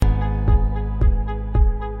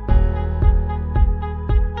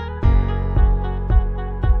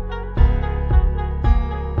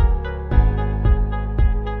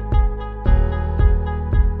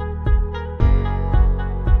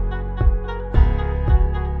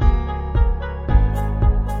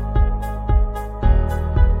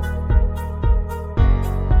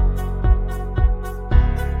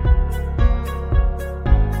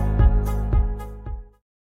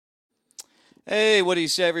what do you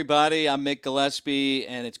say, everybody? I'm Mick Gillespie,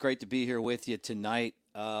 and it's great to be here with you tonight.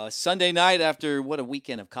 Sunday night, after what a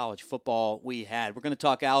weekend of college football we had, we're going to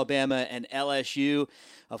talk Alabama and LSU.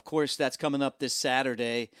 Of course, that's coming up this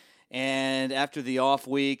Saturday. And after the off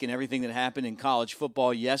week and everything that happened in college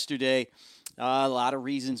football yesterday, a lot of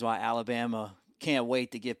reasons why Alabama can't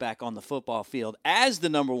wait to get back on the football field as the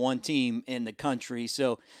number one team in the country.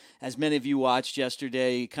 So, as many of you watched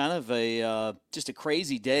yesterday, kind of just a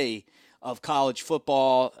crazy day of college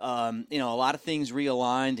football. A lot of things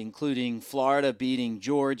realigned, including Florida beating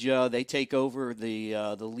Georgia. They take over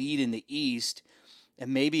the lead in the East.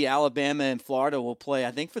 And maybe Alabama and Florida will play,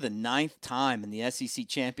 I think, for the 9th time in the SEC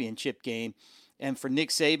championship game. And for Nick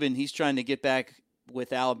Saban, he's trying to get back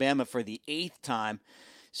with Alabama for the 8th time.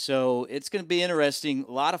 So it's going to be interesting.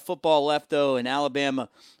 A lot of football left, though, in Alabama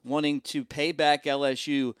wanting to pay back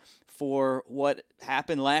LSU for what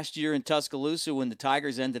happened last year in Tuscaloosa when the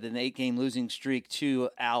Tigers ended an 8-game losing streak to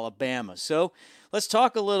Alabama. So let's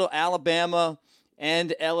talk a little Alabama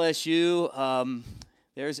and LSU.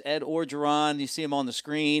 There's Ed Orgeron. You see him on the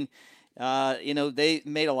screen. They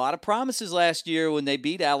made a lot of promises last year when they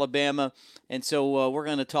beat Alabama, and so we're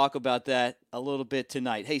going to talk about that a little bit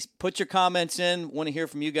tonight. Hey, put your comments in. Want to hear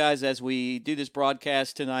from you guys as we do this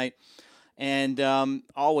broadcast tonight, and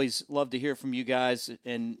always love to hear from you guys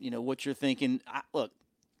and what you're thinking. Look,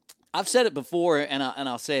 I've said it before, and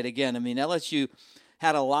I'll say it again. I mean, LSU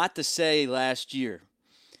had a lot to say last year.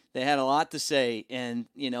 They had a lot to say, and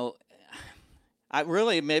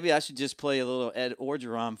maybe I should just play a little Ed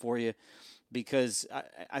Orgeron for you, because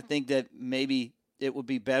I think that maybe it would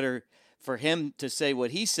be better for him to say what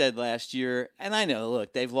he said last year. And I know,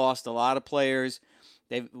 look, they've lost a lot of players.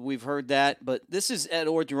 We've heard that. But this is Ed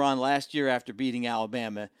Orgeron last year after beating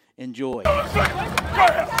Alabama. Enjoy. Right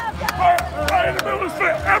in the middle of the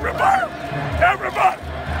field. Everybody.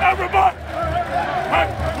 Hey,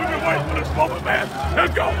 we've been waiting for this moment, man.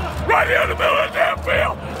 Let's go. Right here in the middle of the damn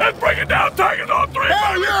field. Let's bring it down. Tigers on 3.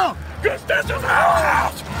 Hell yeah. Because this is our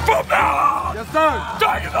house from now on. Yes, sir.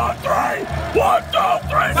 Tigers on 3. 1, 2,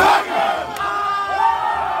 3. Tigers!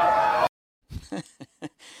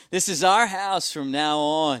 This is our house from now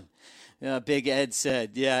on. Big Ed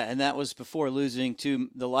said, yeah, and that was before losing to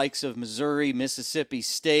the likes of Missouri, Mississippi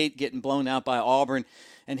State, getting blown out by Auburn,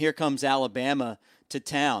 and here comes Alabama to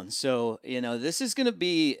town. So, this is going to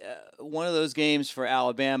be one of those games for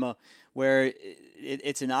Alabama where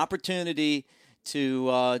it's an opportunity to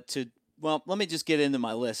let me just get into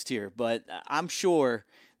my list here, but I'm sure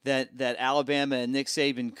that Alabama and Nick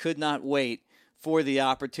Saban could not wait for the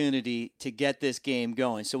opportunity to get this game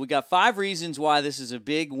going. So we got 5 reasons why this is a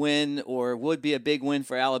big win, or would be a big win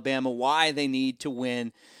for Alabama, why they need to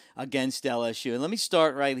win against LSU. And let me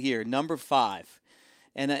start right here, number 5.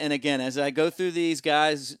 And again, as I go through these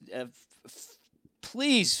guys,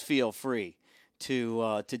 please feel free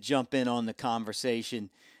to jump in on the conversation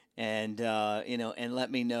and let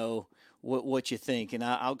me know what you think. And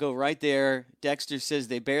I'll go right there. Dexter says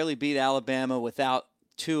they barely beat Alabama without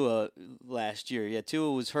Tua last year. Yeah,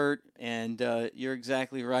 Tua was hurt, and you're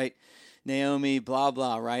exactly right. Naomi, blah,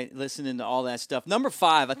 blah, right? Listening to all that stuff. Number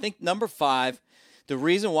 5, the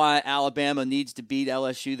reason why Alabama needs to beat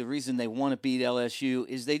LSU, the reason they want to beat LSU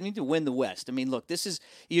is they need to win the West. I mean, look,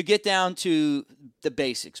 you get down to the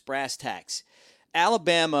basics, brass tacks.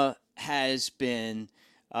 Alabama has been,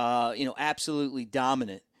 absolutely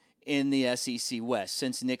dominant in the SEC West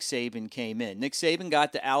since Nick Saban came in. Nick Saban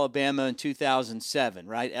got to Alabama in 2007,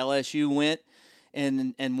 right? LSU went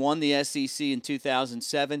and won the SEC in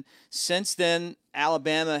 2007. Since then,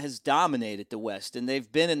 Alabama has dominated the West, and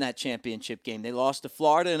they've been in that championship game. They lost to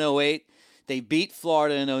Florida in 2008. They beat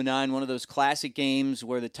Florida in 2009, one of those classic games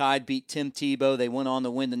where the Tide beat Tim Tebow. They went on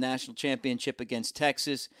to win the national championship against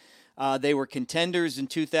Texas. They were contenders in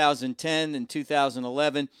 2010 and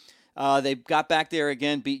 2011. They got back there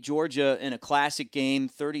again, beat Georgia in a classic game,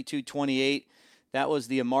 32-28. That was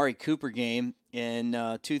the Amari Cooper game in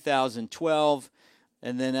 2012.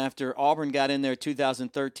 And then after Auburn got in there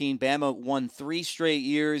 2013, Bama won 3 straight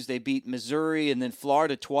years. They beat Missouri and then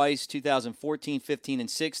Florida twice, 2014, 15, and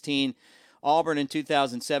 16. Auburn in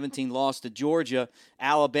 2017 lost to Georgia.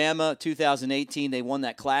 Alabama, 2018, they won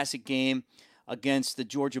that classic game against the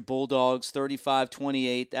Georgia Bulldogs,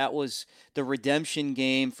 35-28. That was the redemption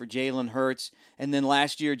game for Jalen Hurts. And then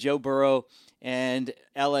last year, Joe Burrow and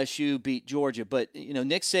LSU beat Georgia. But,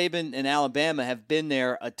 Nick Saban and Alabama have been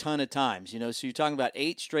there a ton of times. So you're talking about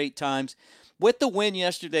 8 straight times. With the win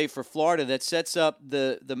yesterday for Florida, that sets up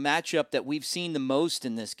the matchup that we've seen the most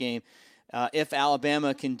in this game. If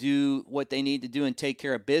Alabama can do what they need to do and take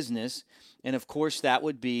care of business. And, of course, that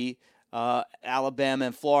would be Alabama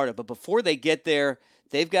and Florida. But before they get there,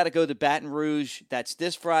 they've got to go to Baton Rouge. That's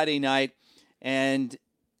this Friday night. And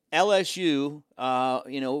LSU,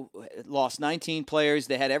 lost 19 players.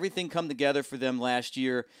 They had everything come together for them last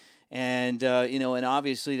year. And, and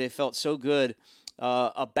obviously they felt so good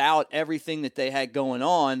about everything that they had going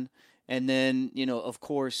on. And then, of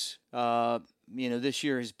course, this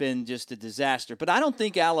year has been just a disaster. But I don't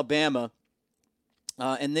think Alabama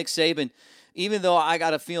and Nick Saban, even though I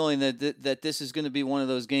got a feeling that this is going to be one of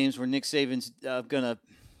those games where Nick Saban's going to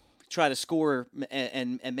try to score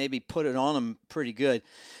and maybe put it on them pretty good.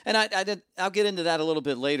 And I'll get into that a little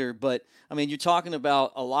bit later. But, I mean, you're talking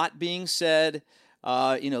about a lot being said.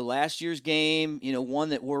 Last year's game, one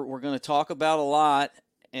that we're going to talk about a lot.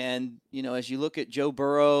 And, as you look at Joe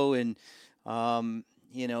Burrow and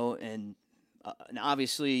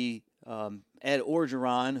obviously Ed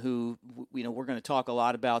Orgeron, who, we're going to talk a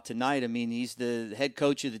lot about tonight. I mean, he's the head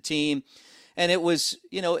coach of the team. And it was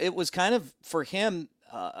kind of for him,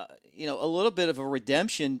 a little bit of a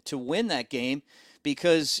redemption to win that game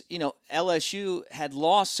because, LSU had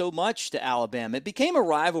lost so much to Alabama. It became a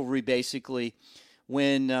rivalry basically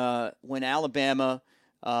when Alabama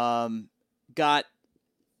got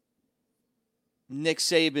Nick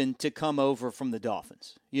Saban to come over from the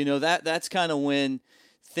Dolphins. That's kind of when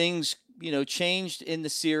things, changed in the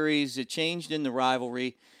series. It changed in the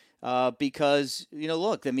rivalry because,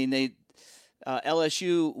 look, I mean,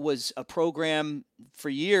 LSU was a program for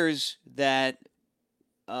years that,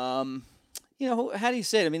 how do you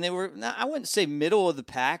say it? I mean, they were, I wouldn't say middle of the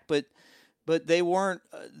pack, but they weren't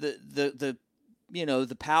the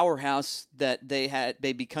powerhouse that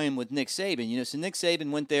they became with Nick Saban. So Nick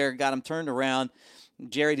Saban went there, got him turned around.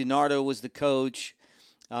 Jerry DiNardo was the coach,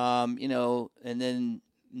 and then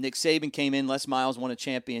Nick Saban came in. Les Miles won a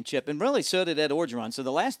championship, and really so did Ed Orgeron. So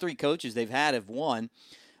the last three coaches they've had have won.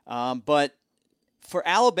 But for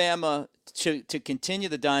Alabama to continue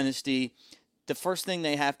the dynasty, the first thing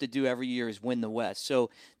they have to do every year is win the West. So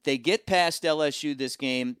they get past LSU this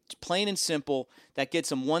game, plain and simple. That gets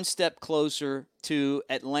them one step closer to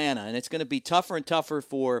Atlanta, and it's going to be tougher and tougher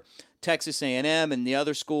for Texas A&M and the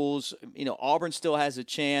other schools. Auburn still has a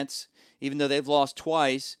chance, even though they've lost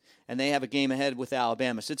twice, and they have a game ahead with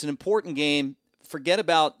Alabama. So it's an important game. Forget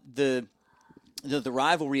about the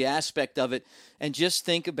rivalry aspect of it, and just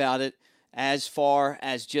think about it as far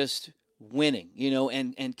as just winning,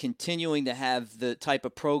 and continuing to have the type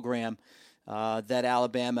of program that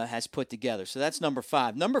Alabama has put together. So that's number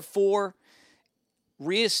 5. Number 4,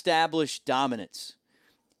 reestablish dominance.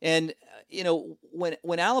 And,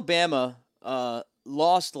 when Alabama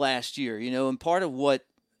lost last year, and part of what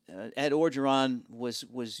Ed Orgeron was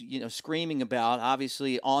screaming about,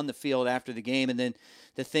 obviously on the field after the game, and then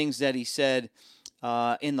the things that he said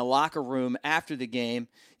in the locker room after the game,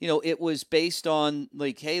 it was based on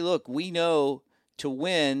like, hey, look, we know to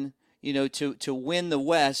win, to win the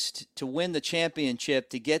West, to win the championship,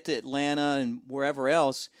 to get to Atlanta and wherever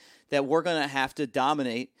else, that we're going to have to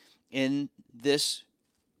dominate in this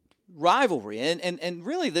rivalry. And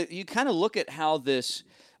really, you kind of look at how this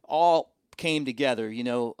all came together.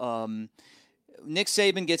 Nick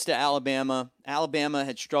Saban gets to Alabama. Alabama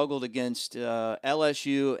had struggled against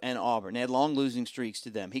LSU and Auburn. They had long losing streaks to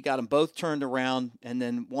them. He got them both turned around and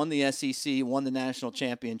then won the SEC, won the national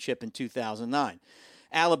championship in 2009.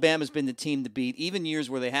 Alabama's been the team to beat, even years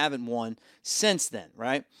where they haven't won since then,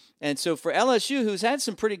 right? And so for LSU, who's had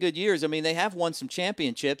some pretty good years, I mean, they have won some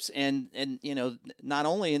championships and not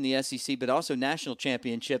only in the SEC but also national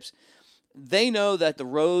championships. They know that the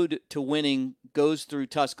road to winning goes through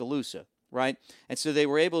Tuscaloosa. Right? And so they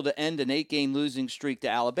were able to end an 8-game losing streak to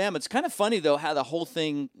Alabama. It's kind of funny, though, how the whole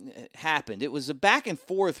thing happened. It was a back and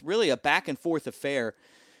forth affair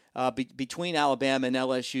between Alabama and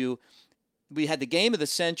LSU. We had the game of the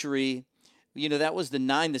century. That was the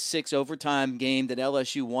 9-6 overtime game that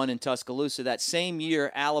LSU won in Tuscaloosa. That same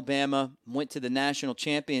year, Alabama went to the national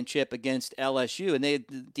championship against LSU, and they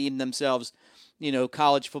deemed themselves,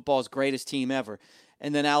 college football's greatest team ever.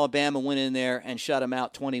 And then Alabama went in there and shut them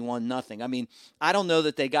out 21-0. I mean, I don't know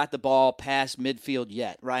that they got the ball past midfield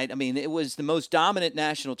yet, right? I mean, it was the most dominant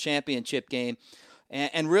national championship game,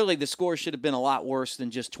 and really the score should have been a lot worse than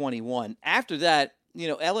just 21. After that,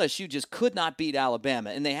 LSU just could not beat Alabama,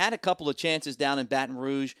 and they had a couple of chances down in Baton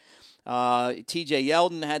Rouge. T.J.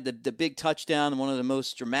 Yeldon had the big touchdown, one of the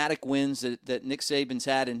most dramatic wins that Nick Saban's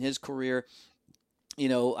had in his career.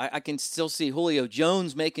 I can still see Julio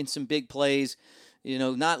Jones making some big plays.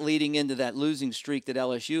 Not leading into that losing streak that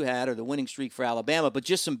LSU had or the winning streak for Alabama, but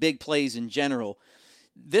just some big plays in general.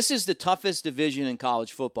 This is the toughest division in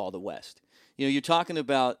college football, the West. You're talking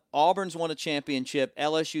about Auburn's won a championship,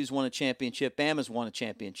 LSU's won a championship, Bama's won a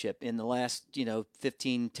championship in the last,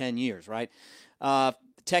 15, 10 years, right?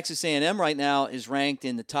 Texas A&M right now is ranked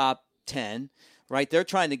in the top 10, right? They're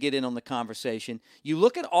trying to get in on the conversation. You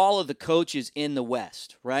look at all of the coaches in the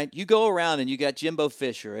West, right? You go around and you got Jimbo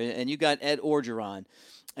Fisher and you got Ed Orgeron.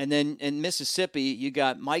 And then in Mississippi, you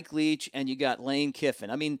got Mike Leach and you got Lane Kiffin.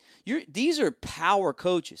 I mean, these are power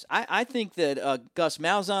coaches. I think that Gus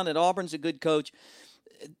Malzahn at Auburn's a good coach.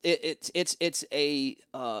 It's a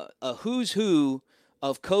who's who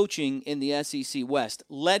of coaching in the SEC West,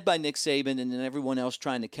 led by Nick Saban and then everyone else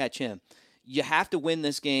trying to catch him. You have to win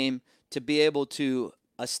this game to be able to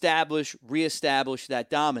reestablish that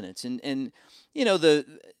dominance. And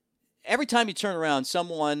every time you turn around,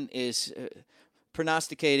 someone is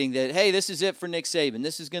prognosticating that, hey, this is it for Nick Saban.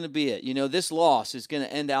 This is going to be it. This loss is going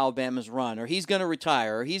to end Alabama's run, or he's going to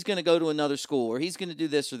retire, or he's going to go to another school, or he's going to do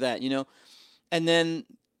this or that, And then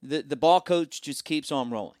the ball coach just keeps on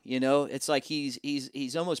rolling. It's like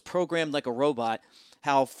he's almost programmed like a robot,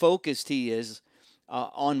 how focused he is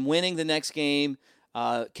on winning the next game,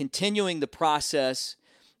 continuing the process.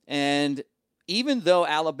 And even though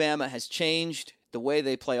Alabama has changed the way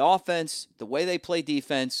they play offense, the way they play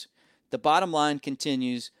defense, the bottom line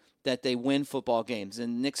continues that they win football games.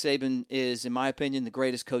 And Nick Saban is, in my opinion, the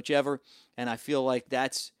greatest coach ever, and I feel like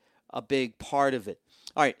that's a big part of it.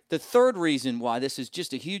 All right, the third reason why this is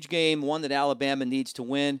just a huge game, one that Alabama needs to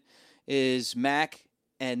win, is Mac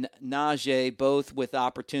and Najee both with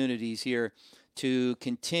opportunities here to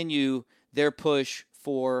continue their push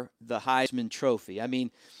for the Heisman Trophy. I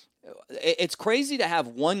mean, it's crazy to have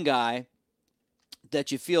one guy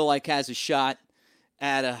that you feel like has a shot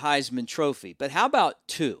at a Heisman Trophy. But how about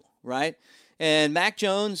two, right? And Mac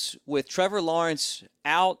Jones with Trevor Lawrence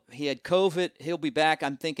out. He had COVID. He'll be back,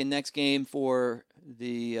 I'm thinking, next game for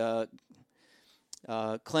the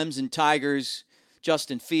Clemson Tigers.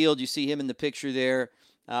 Justin Field, you see him in the picture there.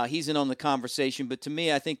 He's in on the conversation. But to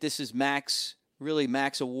me, I think this is Mac's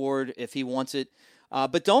award if he wants it.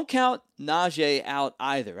 But don't count Najee out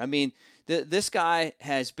either. I mean, this guy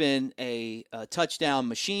has been a touchdown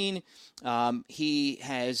machine. He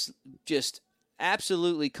has just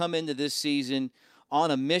absolutely come into this season on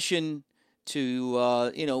a mission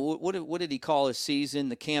to, what did he call his season?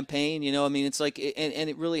 The campaign, I mean, it's like, and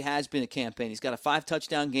it really has been a campaign. He's got a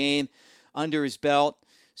 5-touchdown game under his belt.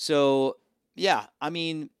 So, yeah, I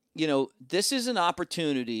mean, this is an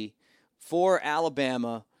opportunity for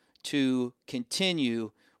Alabama to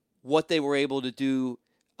continue what they were able to do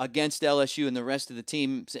against LSU and the rest of the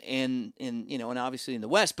teams and obviously in the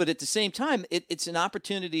West. But at the same time, it's an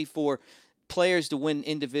opportunity for players to win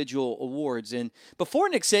individual awards. And before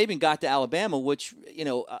Nick Saban got to Alabama, which,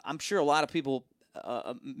 I'm sure a lot of people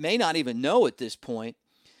may not even know at this point,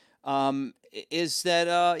 is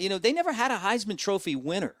that, they never had a Heisman Trophy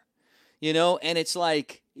winner, and it's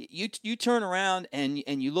like, you turn around and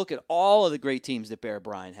you look at all of the great teams that Bear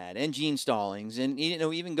Bryant had, and Gene Stallings, and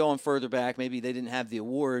even going further back, maybe they didn't have the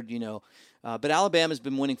award, but Alabama's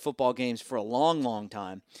been winning football games for a long, long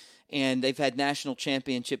time, and they've had national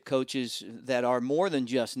championship coaches that are more than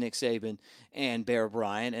just Nick Saban and Bear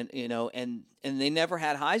Bryant, and they never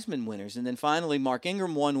had Heisman winners. And then finally, Mark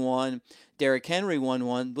Ingram won one, Derrick Henry won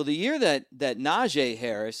one. Well, the year that Najee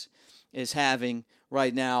Harris is having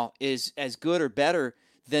right now is as good or better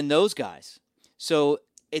than those guys. So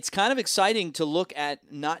it's kind of exciting to look at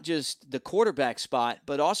not just the quarterback spot,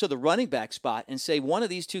 but also the running back spot and say one of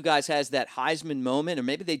these two guys has that Heisman moment, or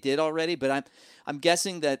maybe they did already, but I'm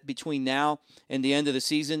guessing that between now and the end of the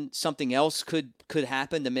season, something else could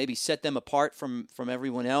happen to maybe set them apart from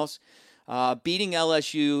everyone else. Beating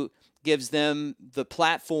LSU gives them the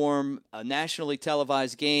platform, a nationally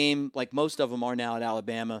televised game, like most of them are now at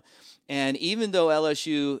Alabama. And even though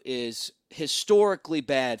LSU is historically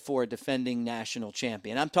bad for a defending national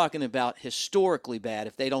champion, I'm talking about historically bad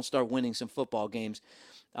if they don't start winning some football games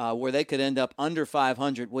where they could end up under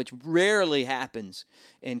 500, which rarely happens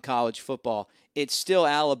in college football. It's still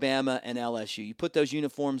Alabama and LSU. You put those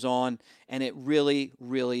uniforms on, and it really,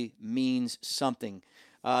 really means something.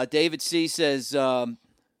 David C. says,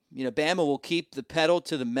 Bama will keep the pedal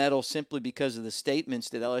to the metal simply because of the statements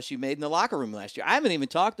that LSU made in the locker room last year. I haven't even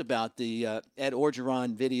talked about the Ed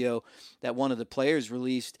Orgeron video that one of the players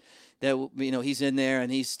released that, he's in there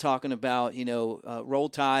and he's talking about, Roll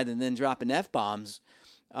Tide and then dropping F-bombs.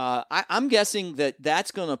 I'm guessing that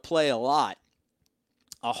that's going to play a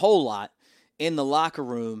whole lot in the locker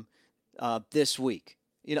room this week.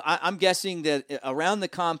 I'm guessing that around the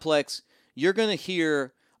complex, you're going to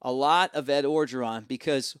hear a lot of Ed Orgeron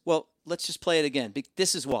because, well, let's just play it again.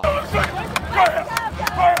 This is why. Go ahead.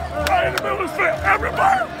 Right in the middle of this field.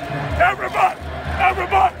 Everybody.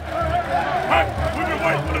 Hey, we've been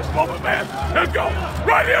waiting for this moment, man. Let's go.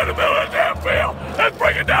 Right here in the middle of the damn field. Let's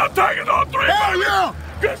bring it down. Tigers on 3. Hell yeah.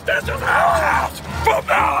 Because this is our house from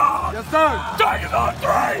now on. Yes, sir. Tigers on 3.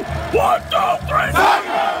 1, 2, 3.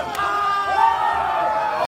 Tigers!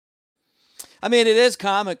 I mean, it is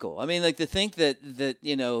comical. I mean, like to think that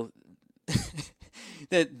you know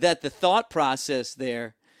that the thought process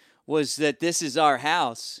there was that this is our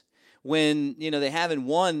house when you know they haven't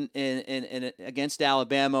won in against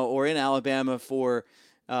Alabama or in Alabama for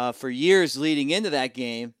years leading into that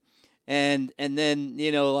game, and then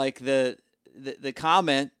you know like the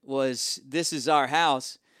comment was this is our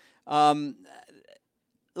house.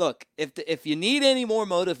 Look, if you need any more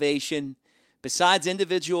motivation besides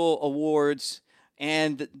individual awards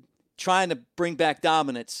and trying to bring back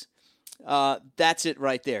dominance, that's it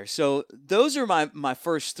right there. So those are my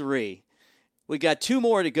first 3. We got 2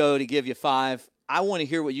 more to go to give you 5. I want to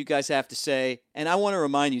hear what you guys have to say, and I want to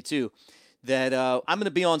remind you too that I'm going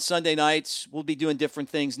to be on Sunday nights. We'll be doing different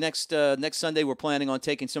things. Next Sunday, we're planning on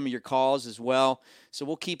taking some of your calls as well. So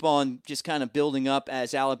we'll keep on just kind of building up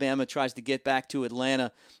as Alabama tries to get back to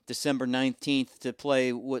Atlanta December 19th to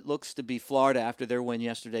play what looks to be Florida after their win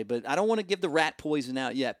yesterday. But I don't want to give the rat poison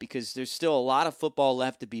out yet because there's still a lot of football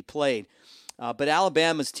left to be played. But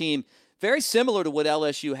Alabama's team, very similar to what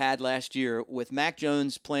LSU had last year with Mac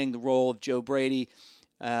Jones playing the role of Joe Brady,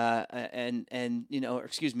 Joe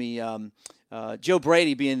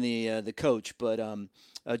Brady being the coach, but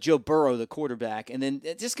Joe Burrow the quarterback, and then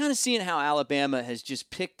just kind of seeing how Alabama has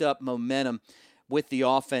just picked up momentum with the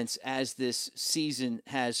offense as this season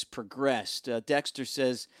has progressed. Dexter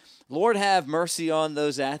says, "Lord have mercy on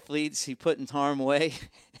those athletes he put in harm's way,"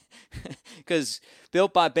 because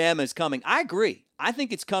built by Bama is coming. I agree. I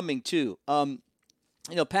think it's coming too.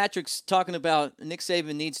 Patrick's talking about Nick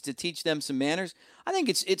Saban needs to teach them some manners. I think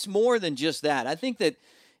it's more than just that. I think that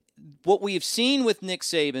what we have seen with Nick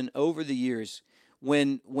Saban over the years,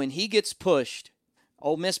 when he gets pushed,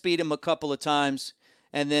 Ole Miss beat him a couple of times,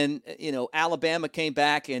 and then Alabama came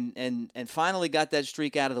back and finally got that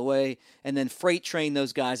streak out of the way, and then freight trained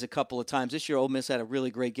those guys a couple of times. This year, Ole Miss had a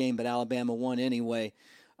really great game, but Alabama won anyway.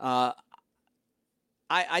 I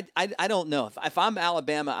don't know. If I'm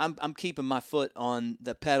Alabama, I'm keeping my foot on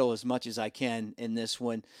the pedal as much as I can in this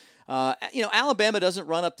one. Alabama doesn't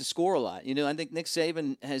run up the score a lot. I think Nick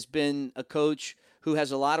Saban has been a coach who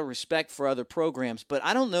has a lot of respect for other programs, but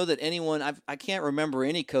I don't know that anyone, I can't remember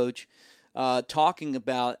any coach talking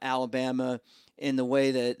about Alabama in the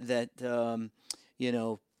way that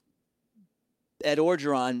Ed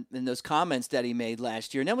Orgeron in those comments that he made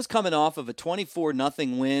last year. And that was coming off of a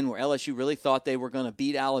 24-0 win where LSU really thought they were going to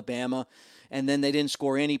beat Alabama, and then they didn't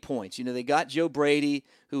score any points. They got Joe Brady,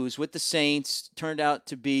 who was with the Saints, turned out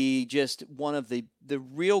to be just one of the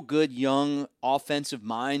real good young offensive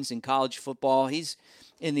minds in college football. He's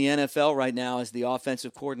in the NFL right now as the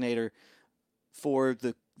offensive coordinator for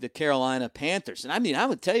the Carolina Panthers. And I mean, I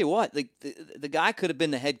would tell you what, the guy could have been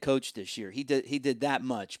the head coach this year. He did that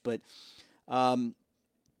much, but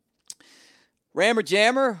Rammer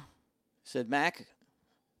Jammer said, Mac,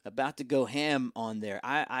 about to go ham on there.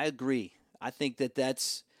 I agree. I think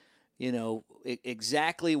that's,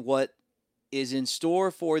 exactly what is in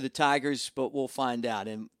store for the Tigers, but we'll find out.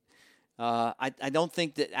 And I don't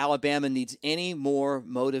think that Alabama needs any more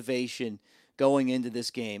motivation going into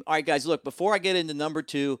this game. All right, guys, look, before I get into number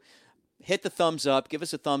 2, hit the thumbs up. Give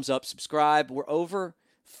us a thumbs up. Subscribe. We're over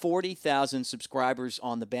 40,000 subscribers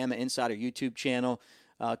on the Bama Insider YouTube channel.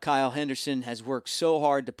 Kyle Henderson has worked so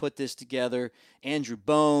hard to put this together. Andrew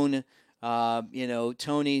Bone,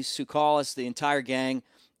 Tony Sukalis, the entire gang.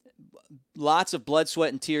 Lots of blood,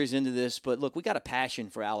 sweat, and tears into this. But look, we got a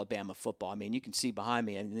passion for Alabama football. I mean, you can see behind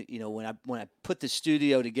me. And when I put the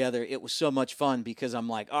studio together, it was so much fun because I'm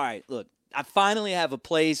like, all right, look, I finally have a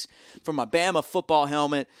place for my Bama football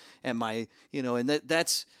helmet and my, and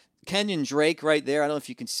that's Kenyon Drake right there. I don't know if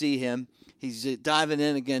you can see him. He's diving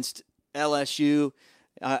in against LSU.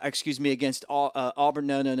 Against Auburn.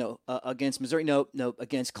 No. Against Missouri. No,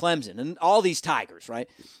 against Clemson. And all these Tigers, right?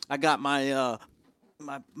 I got my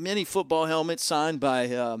my mini football helmet signed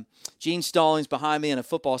by Gene Stallings behind me and a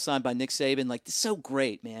football signed by Nick Saban. Like, this is so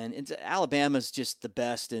great, man. Alabama's just the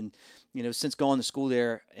best. And, since going to school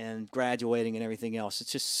there and graduating and everything else,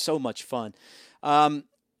 it's just so much fun.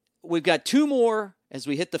 We've got 2 more as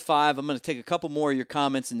we hit the 5. I'm going to take a couple more of your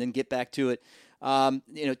comments and then get back to it. Time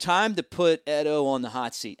to put Edo on the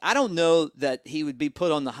hot seat. I don't know that he would be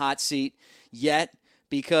put on the hot seat yet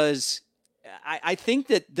because I think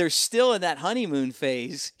that they're still in that honeymoon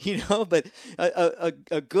phase, but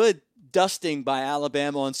a good dusting by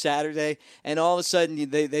Alabama on Saturday, and all of a sudden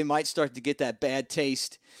they might start to get that bad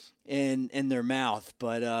taste in their mouth.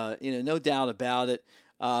 But no doubt about it.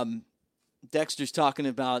 Dexter's talking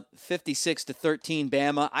about 56-13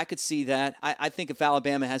 Bama. I could see that. I think if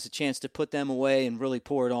Alabama has a chance to put them away and really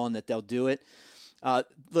pour it on, that they'll do it.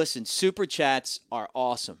 Listen, super chats are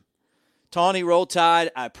awesome. Tawny Roll Tide,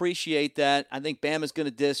 I appreciate that. I think Bama's going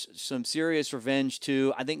to dish some serious revenge,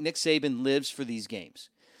 too. I think Nick Saban lives for these games.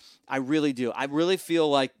 I really do. I really feel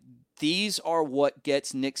like these are what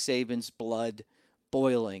gets Nick Saban's blood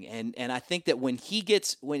boiling. And I think that when he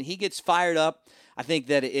gets fired up, I think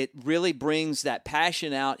that it really brings that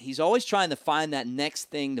passion out. He's always trying to find that next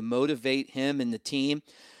thing to motivate him and the team.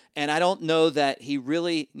 And I don't know that he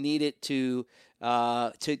really needed to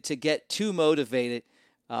get too motivated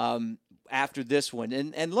after this one.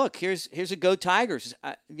 And look, here's a Go Tigers.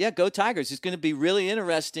 Go Tigers. It's going to be really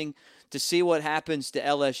interesting to see what happens to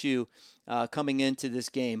LSU coming into this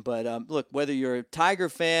game. But look, whether you're a Tiger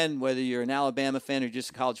fan, whether you're an Alabama fan, or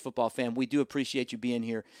just a college football fan, we do appreciate you being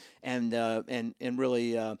here and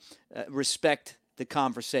really respect the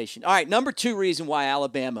conversation. All right, number 2 reason why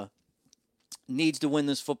Alabama needs to win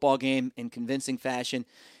this football game in convincing fashion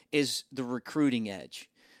is the recruiting edge.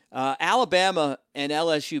 Alabama and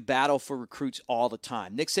LSU battle for recruits all the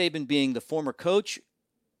time. Nick Saban being the former coach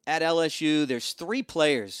at LSU, there's 3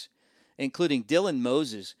 players, including Dylan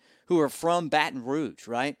Moses, who are from Baton Rouge,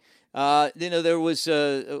 right? There was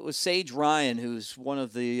Sage Ryan, who's one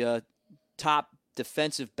of the top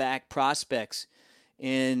defensive back prospects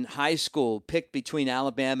in high school, picked between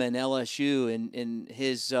Alabama and LSU, and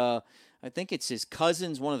his, I think it's his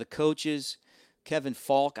cousin's one of the coaches, Kevin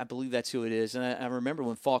Falk, I believe that's who it is. And I remember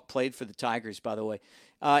when Falk played for the Tigers, by the way.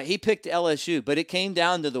 He picked LSU, but it came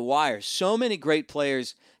down to the wire. So many great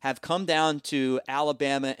players have come down to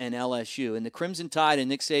Alabama and LSU. And the Crimson Tide and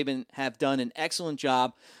Nick Saban have done an excellent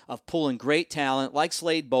job of pulling great talent, like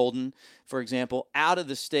Slade Bolden, for example, out of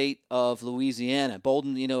the state of Louisiana.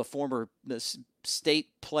 Bolden, a former state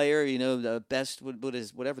player, the best,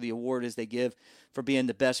 whatever the award is they give for being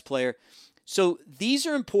the best player. So these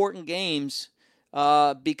are important games.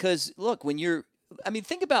 Because, look,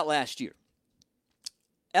 think about last year.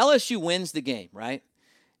 LSU wins the game, right?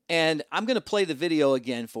 And I'm going to play the video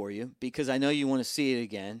again for you because I know you want to see it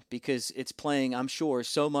again because it's playing, I'm sure,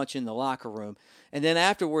 so much in the locker room. And then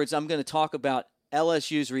afterwards, I'm going to talk about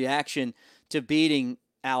LSU's reaction to beating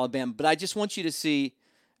Alabama. But I just want you to see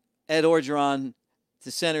Ed Orgeron,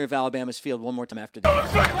 the center of Alabama's field, one more time after that.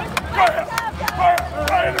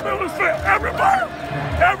 Right in the middle of the field. Everybody.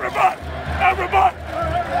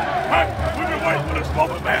 Hey, we've been waiting for this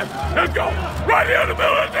moment, man. Let's go. Right here in the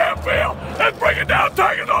middle of the damn field. Let's bring it down.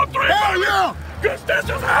 Tigers on 3. Hell yeah. Because this is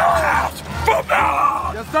our house from now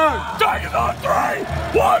on. Yes, sir. Tigers on 3.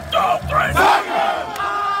 1, 2, 3.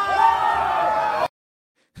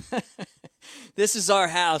 Tigers! This is our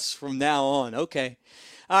house from now on. Okay.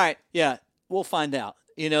 All right. Yeah, we'll find out.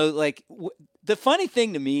 The funny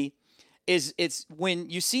thing to me is it's when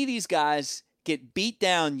you see these guys get beat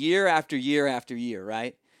down year after year after year,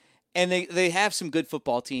 right? And they have some good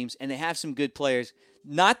football teams and they have some good players,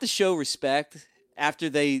 not to show respect after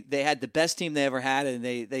they had the best team they ever had and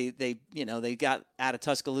they got out of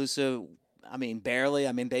Tuscaloosa,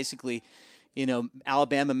 barely. Basically,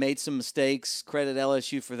 Alabama made some mistakes, credit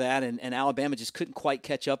LSU for that, and Alabama just couldn't quite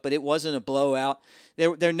catch up, but it wasn't a blowout.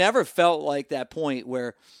 There never felt like that point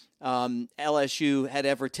where LSU had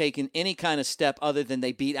ever taken any kind of step other than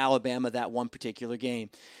they beat Alabama that one particular game.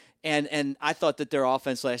 And I thought that their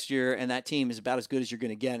offense last year and that team is about as good as you're going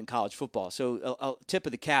to get in college football. So a tip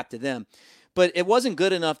of the cap to them. But it wasn't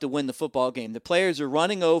good enough to win the football game. The players are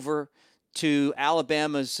running over to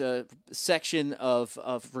Alabama's section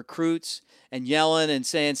of recruits and yelling and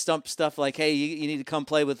saying stuff like, hey, you need to come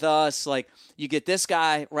play with us. Like, you get this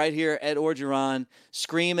guy right here, Ed Orgeron,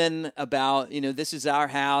 screaming about, this is our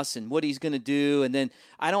house and what he's going to do. And then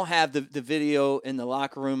I don't have the video in the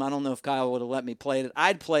locker room. I don't know if Kyle would have let me play it.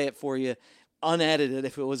 I'd play it for you unedited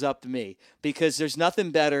if it was up to me, because there's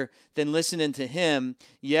nothing better than listening to him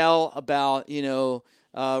yell about,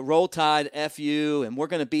 Roll Tide, F you, and we're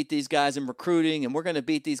going to beat these guys in recruiting, and we're going to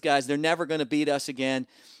beat these guys. They're never going to beat us again.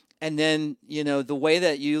 And then, the way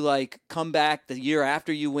that you, come back the year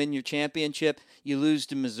after you win your championship, you lose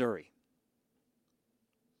to Missouri.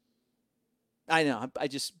 I know. I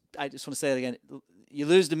just want to say that again. You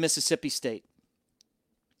lose to Mississippi State.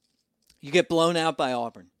 You get blown out by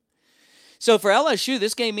Auburn. So for LSU,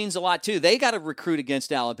 this game means a lot too. They got to recruit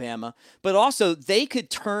against Alabama, but also they could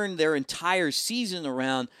turn their entire season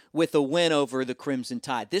around with a win over the Crimson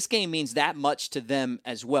Tide. This game means that much to them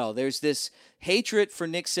as well. There's this hatred for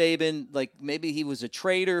Nick Saban, like maybe he was a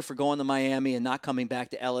traitor for going to Miami and not coming back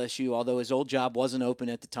to LSU, although his old job wasn't open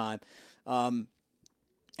at the time. And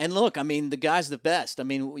look, I mean, the guy's the best. I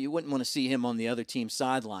mean, you wouldn't want to see him on the other team's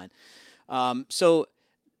sideline. So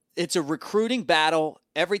it's a recruiting battle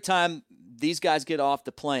every time these guys get off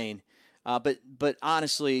the plane. But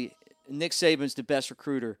honestly, Nick Saban's the best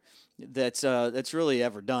recruiter that's really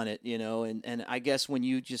ever done it, you know. And I guess when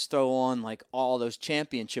you just throw on like all those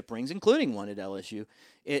championship rings, including one at LSU,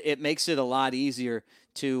 it makes it a lot easier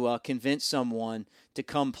to convince someone to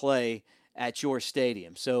come play at your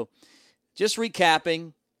stadium. So just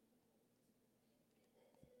recapping,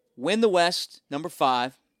 win the West, number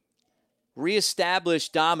 5. Reestablish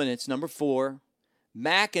dominance, number 4.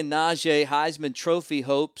 Mac and Najee Heisman Trophy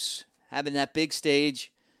hopes, having that big stage,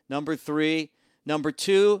 number 3. Number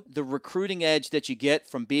 2, the recruiting edge that you get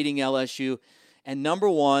from beating LSU. And number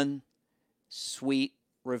 1, sweet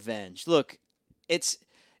revenge. Look,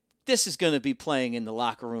 this is going to be playing in the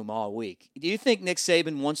locker room all week. Do you think Nick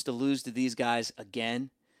Saban wants to lose to these guys again?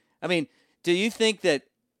 I mean, do you think that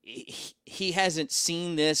he hasn't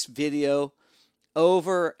seen this video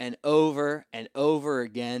over and over and over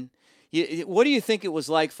again? What do you think it was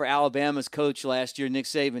like for Alabama's coach last year, Nick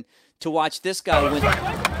Saban, to watch this guy win? Right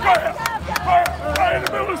in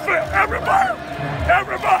the middle of the field. Everybody!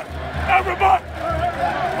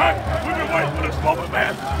 Hey, we've been waiting for this moment,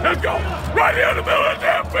 man. Let's go. Right here in the middle of the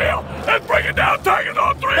damn field. Let's bring it down, Tigers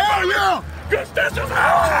on 3. Hell yeah! Because this is our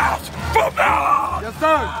house from now on. Yes,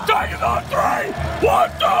 sir. Tigers on 3. 1,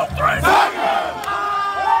 2, 3.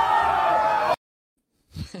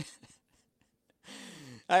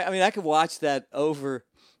 I mean, I could watch that over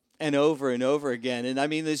and over and over again. And I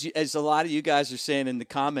mean, as a lot of you guys are saying in the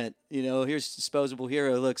comment, you know, here's disposable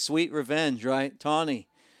hero. Look, sweet revenge, right? Tawny,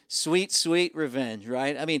 sweet, sweet revenge,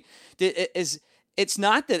 right? I mean, it's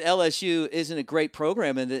not that LSU isn't a great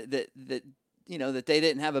program and that you know, that they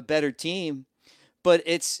didn't have a better team, but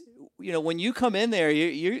it's, you know, when you come in there,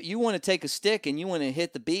 you want to take a stick and you want to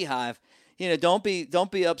hit the beehive. You know, don't be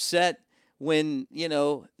upset when, you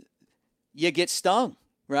know, you get stung.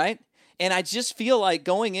 Right? And I just feel like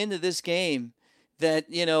going into this game that,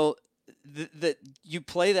 you know, that you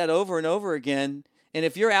play that over and over again. And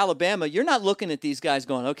if you're Alabama, you're not looking at these guys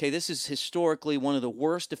going, okay, this is historically one of the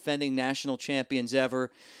worst defending national champions ever.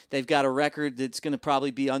 They've got a record that's going to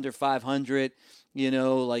probably be under 500, you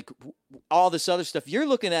know, like all this other stuff. You're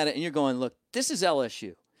looking at it and you're going, look, this is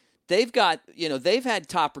LSU. They've got, you know, they've had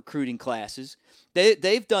top recruiting classes.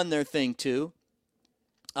 They've done their thing too.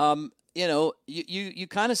 You know, you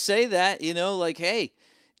kind of say that, you know, like, hey,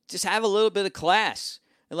 just have a little bit of class.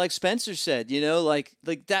 And like Spencer said, you know, like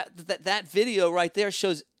that video right there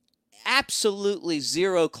shows absolutely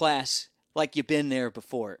zero class, like you've been there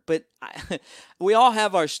before. But we all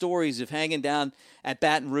have our stories of hanging down at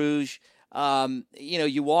Baton Rouge. You know,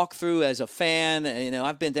 you walk through as a fan. You know,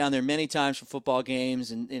 I've been down there many times for football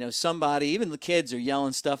games, and, you know, somebody, even the kids, are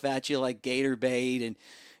yelling stuff at you like Gator bait. And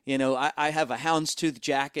you know, I have a houndstooth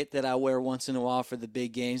jacket that I wear once in a while for the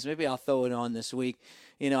big games. Maybe I'll throw it on this week.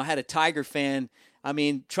 You know, I had a Tiger fan, I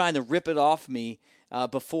mean, trying to rip it off me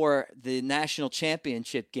before the national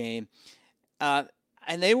championship game. And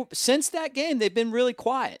since that game, they've been really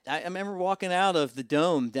quiet. I remember walking out of the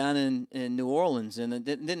Dome down in New Orleans, and I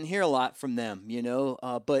didn't hear a lot from them, you know.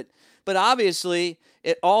 But obviously,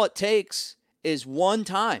 all it takes is one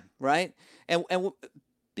time, right? And you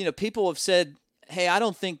know, people have said, hey, I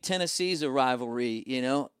don't think Tennessee's a rivalry, you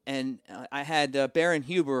know. And I had Baron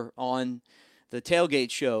Huber on the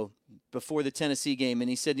Tailgate Show before the Tennessee game, and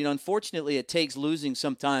he said, you know, unfortunately it takes losing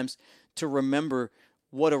sometimes to remember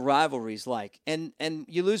what a rivalry's like. And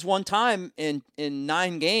you lose one time in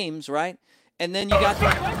 9 games, right? And then you got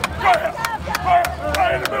right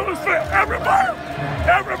in the middle of the field. Everybody!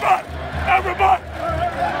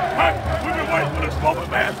 Hey, we've been waiting for this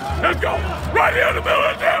moment, man. Let's go. Right here in the middle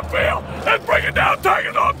of the damn field. Let's bring it down,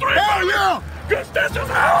 Tigers on 3. Hell yeah! Because this is our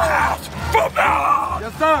house from now on.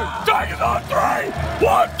 Yes, sir. Tigers on 3.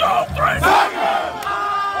 1,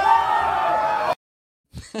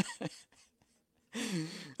 2, 3.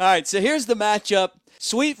 All right, so here's the matchup.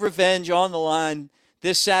 Sweet revenge on the line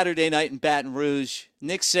this Saturday night in Baton Rouge.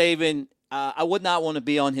 Nick Saban, I would not want to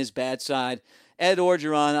be on his bad side. Ed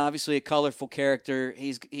Orgeron, obviously a colorful character.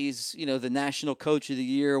 He's you know, the National Coach of the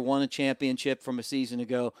Year, won a championship from a season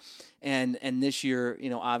ago, and this year, you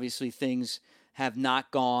know, obviously things have not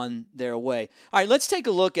gone their way. All right, let's take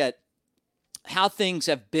a look at how things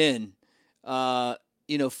have been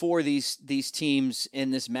for these teams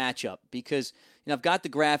in this matchup because I've got the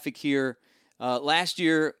graphic here. Last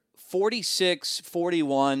year,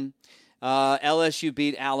 46-41, LSU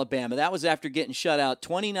beat Alabama. That was after getting shut out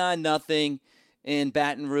 29-0 in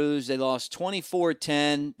Baton Rouge. They lost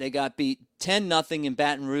 24-10. They got beat 10-0 in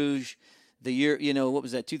Baton Rouge the year, what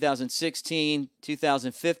was that, 2016,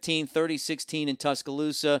 2015, 30-16 in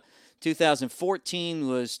Tuscaloosa. 2014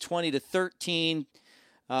 was 20-13.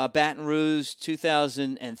 Baton Rouge.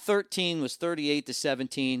 2013 was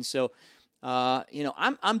 38-17. So,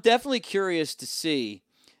 I'm definitely curious to see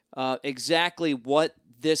exactly what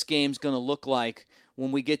this game's going to look like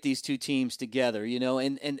when we get these two teams together.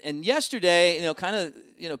 And yesterday, kind of,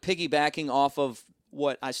 piggybacking off of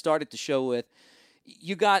what I started the show with,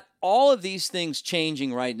 you got all of these things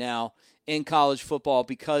changing right now in college football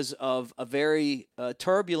because of a very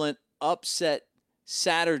turbulent upset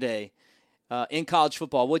Saturday in college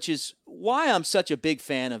football, which is why I'm such a big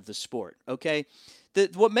fan of the sport, okay?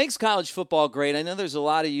 What makes college football great, I know there's a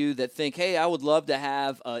lot of you that think, hey, I would love to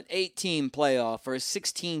have an 8-team playoff or a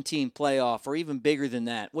 16-team playoff or even bigger than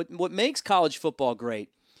that. What makes college football great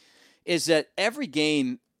is that every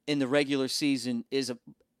game in the regular season is,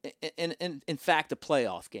 in fact, a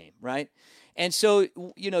playoff game, right? And so,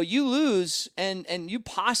 you lose and you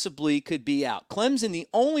possibly could be out. Clemson, the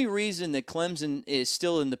only reason that Clemson is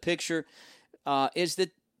still in the picture is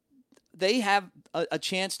that they have a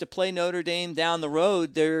chance to play Notre Dame down the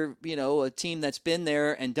road. They're, a team that's been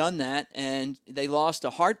there and done that, and they lost a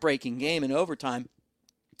heartbreaking game in overtime,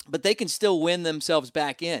 but they can still win themselves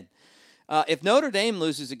back in. If Notre Dame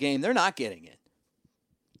loses a game, they're not getting in.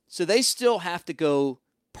 So they still have to go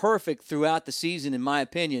perfect throughout the season, in my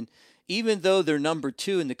opinion, even though they're number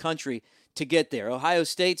 2 in the country to get there. Ohio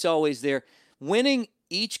State's always there. Winning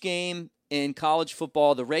each game in college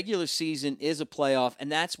football, the regular season is a playoff, and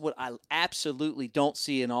that's what I absolutely don't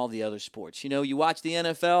see in all the other sports. You watch the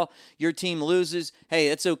NFL, your team loses. Hey,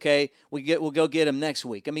 it's okay. We'll go get them next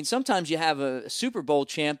week. I mean, sometimes you have a Super Bowl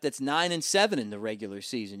champ that's 9-7 in the regular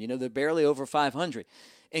season. They're barely over 500.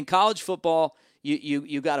 In college football,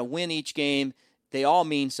 you got to win each game. They all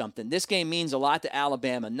mean something. This game means a lot to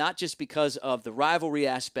Alabama, not just because of the rivalry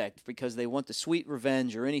aspect, because they want the sweet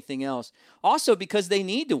revenge or anything else. Also because they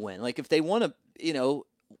need to win. Like if they want to,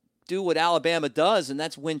 do what Alabama does, and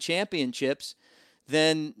that's win championships,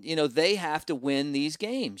 then, they have to win these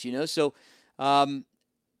games, So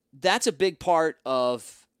that's a big part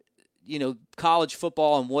of, college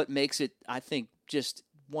football and what makes it, I think, just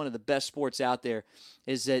one of the best sports out there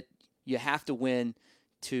is that you have to win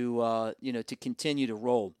to continue to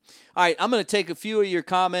roll. All right, I'm going to take a few of your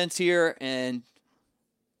comments here, and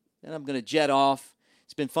then I'm going to jet off.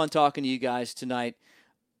 It's been fun talking to you guys tonight.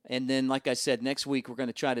 And then, like I said, next week we're going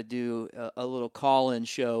to try to do a little call-in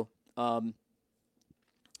show.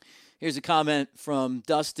 Here's a comment from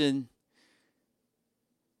Dustin.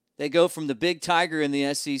 They go from the big tiger in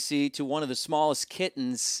the SEC to one of the smallest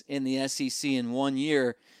kittens in the SEC in 1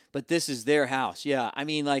 year, but this is their house. Yeah, I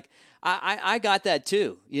mean, like, I got that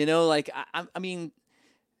too, I mean,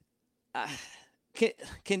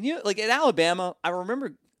 can you, like at Alabama, I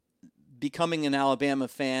remember becoming an Alabama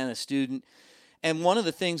fan, a student, and one of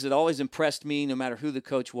the things that always impressed me, no matter who the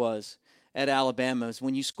coach was at Alabama, is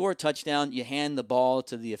when you score a touchdown, you hand the ball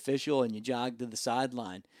to the official and you jog to the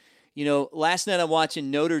sideline. Last night I'm watching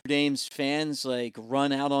Notre Dame's fans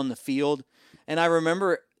run out on the field, and I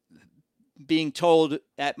remember being told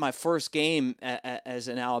at my first game as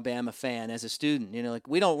an Alabama fan, as a student,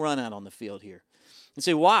 we don't run out on the field here. And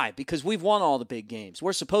say, why? Because we've won all the big games.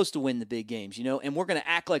 We're supposed to win the big games, and we're going to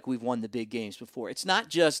act like we've won the big games before. It's not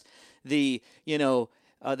just the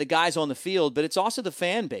guys on the field, but it's also the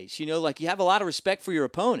fan base. You have a lot of respect for your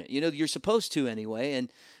opponent. You're supposed to anyway.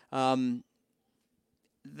 And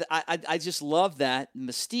I just love that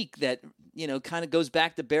mystique that, kind of goes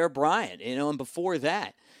back to Bear Bryant, and before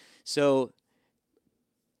that. So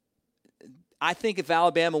I think if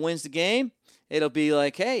Alabama wins the game, it'll be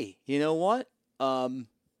like, hey, you know what?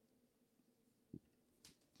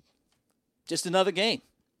 Just another game.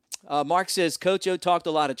 Mark says, Coach O talked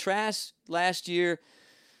a lot of trash last year,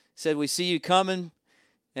 said we see you coming,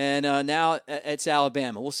 and now it's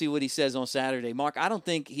Alabama. We'll see what he says on Saturday. Mark, I don't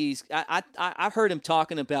think I've heard him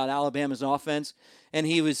talking about Alabama's offense, and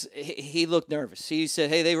he looked nervous. He said,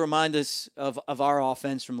 hey, they remind us of our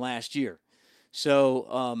offense from last year.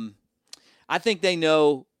 So I think they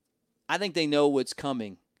know what's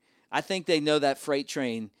coming. I think they know that freight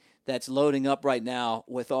train that's loading up right now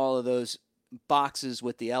with all of those boxes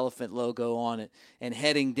with the elephant logo on it and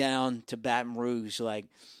heading down to Baton Rouge.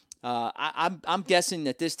 I'm guessing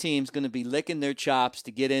that this team's going to be licking their chops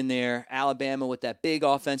to get in there. Alabama with that big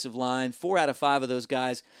offensive line, 4 out of 5 of those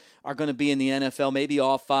guys are going to be in the NFL, maybe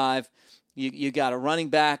all 5. You got a running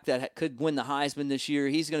back that could win the Heisman this year.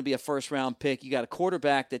 He's going to be a first-round pick. You got a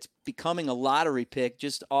quarterback that's becoming a lottery pick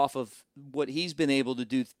just off of what he's been able to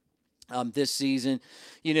do this season.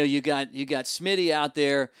 You got Smitty out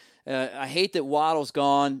there. I hate that Waddle's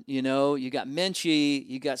gone. You got Minchie,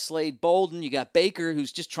 you got Slade Bolden, you got Baker,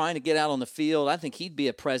 who's just trying to get out on the field. I think he'd be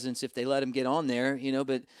a presence if they let him get on there.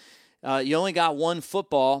 But you only got one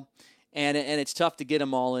football, and it's tough to get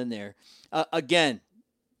them all in there. Again.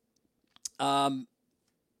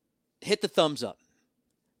 Hit the thumbs up.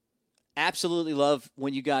 Absolutely love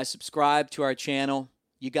when you guys subscribe to our channel.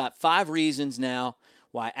 You got 5 reasons now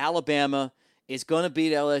why Alabama is going to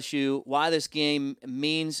beat LSU, why this game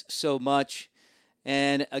means so much.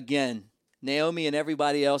 And again, Naomi and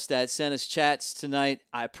everybody else that sent us chats tonight,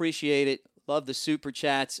 I appreciate it. Love the super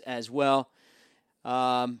chats as well.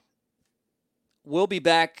 We'll be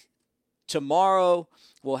back tomorrow.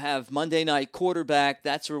 We'll have Monday Night Quarterback.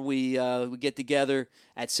 That's where we get together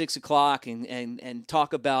at 6 o'clock and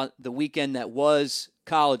talk about the weekend that was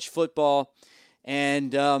college football.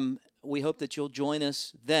 And we hope that you'll join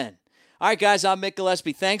us then. All right, guys, I'm Mick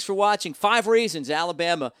Gillespie. Thanks for watching. 5 reasons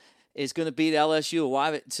Alabama is going to beat LSU.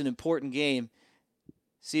 Why it's an important game.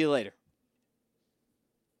 See you later.